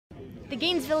The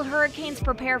Gainesville Hurricanes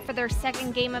prepare for their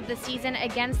second game of the season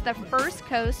against the First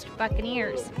Coast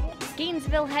Buccaneers.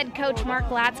 Gainesville head coach Mark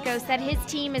Latsko said his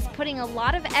team is putting a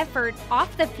lot of effort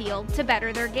off the field to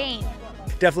better their game.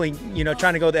 Definitely,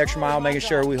 trying to go the extra mile, making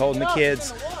sure we're holding the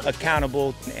kids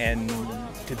accountable, and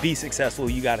to be successful,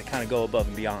 you got to kind of go above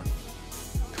and beyond.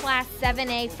 Class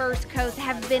 7A First Coast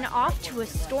have been off to a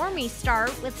stormy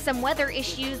start with some weather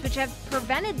issues which have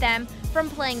prevented them from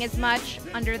playing as much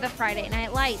under the Friday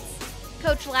night lights.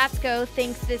 Coach Latsko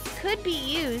thinks this could be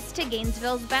used to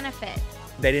Gainesville's benefit.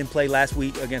 They didn't play last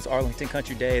week against Arlington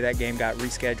Country Day. That game got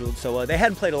rescheduled, so they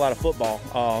hadn't played a lot of football.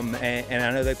 And I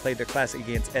know they played their classic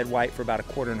against Ed White for about a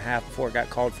quarter and a half before it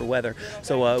got called for weather.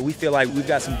 So we feel like we've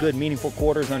got some good, meaningful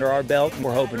quarters under our belt.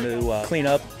 We're hoping to clean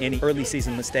up any early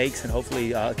season mistakes and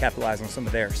hopefully capitalize on some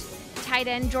of theirs. Tight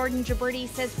end Jordan Giberti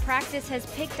says practice has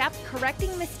picked up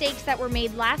correcting mistakes that were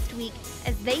made last week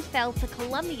as they fell to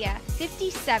Columbia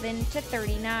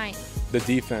 57-39. The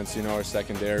defense, our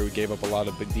secondary, we gave up a lot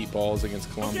of big deep balls against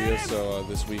Columbia, so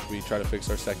this week we try to fix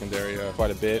our secondary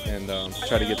quite a bit and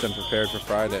try to get them prepared for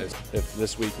Fridays. If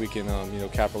this week we can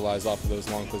capitalize off of those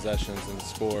long possessions and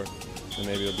score, then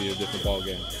maybe it'll be a different ball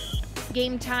game.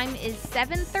 Game time is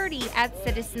 7:30 at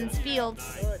Citizens Field.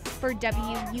 For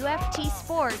WUFT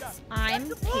Sports, I'm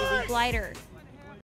Kaylee Glyder.